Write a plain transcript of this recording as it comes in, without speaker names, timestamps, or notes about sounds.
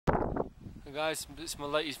Hey guys, this is my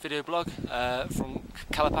latest video blog from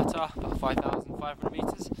Kala Patthar, about 5,500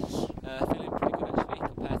 metres. Feeling pretty good actually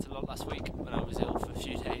compared to last week when I was ill for a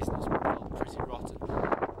few days and it felt pretty rotten.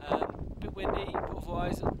 Bit windy, but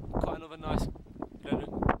otherwise quite another nice,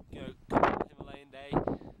 Himalayan day,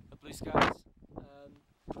 blue skies.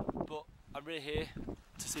 But I'm really here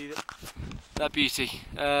to see that beauty.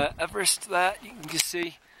 Everest there, you can just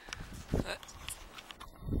see.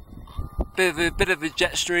 Bit of a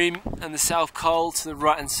jet stream and the South Col to the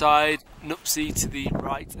right hand side, Nupsy to the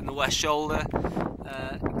right and the west shoulder. You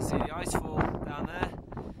can see the icefall down there,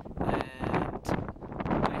 and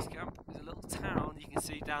base camp is a little town you can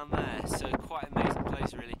see down there, so quite an amazing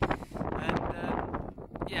place really. And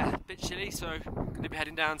yeah, a bit chilly, so going to be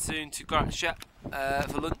heading down soon to Shep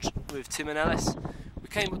for lunch with Tim and Ellis. We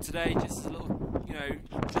came up today just as a little,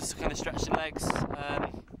 just to kind of stretch the legs.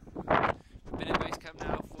 We've been in base camp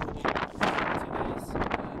now for 2 days.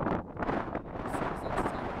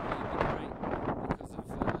 Because of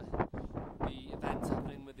the event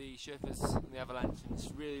happening with the Sherpas and the avalanche, and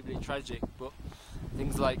it's really tragic. But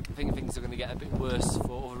I think things are going to get a bit worse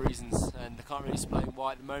for other reasons, and I can't really explain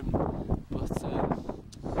why at the moment. But it's not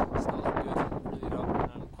looking good, really not.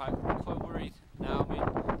 And I'm quite worried now. I mean,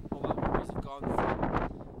 all my worries have gone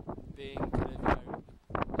from being kind of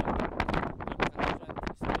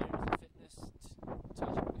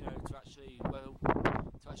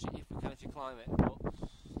if you climb it, but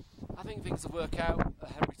I think things will work out.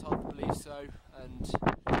 Henry told me to believe so, and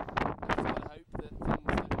I hope that things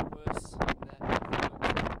don't get worse. And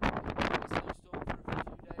it's a snowstorm for a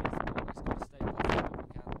few days, but we've just got to stay positive if we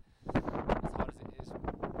can, as hard as it is.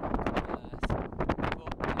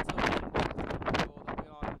 But until then, we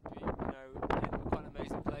are going to be, in quite an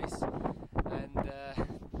amazing place, and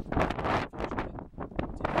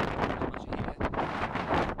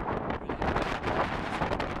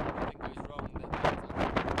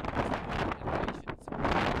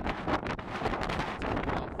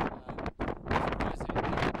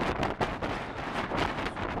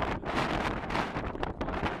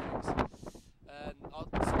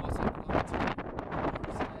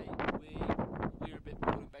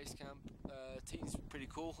team's pretty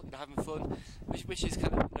cool, having fun, which is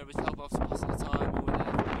kind of, with help of passing the time, and we're there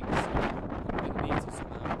for weeks, so we're going to need to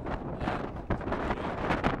somehow.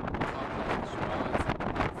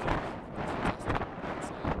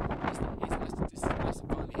 It's nice and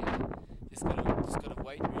finally here. Just got to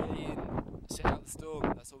wait really and sit out the storm.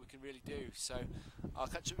 That's all we can really do. So I'll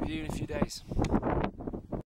catch up with you in a few days.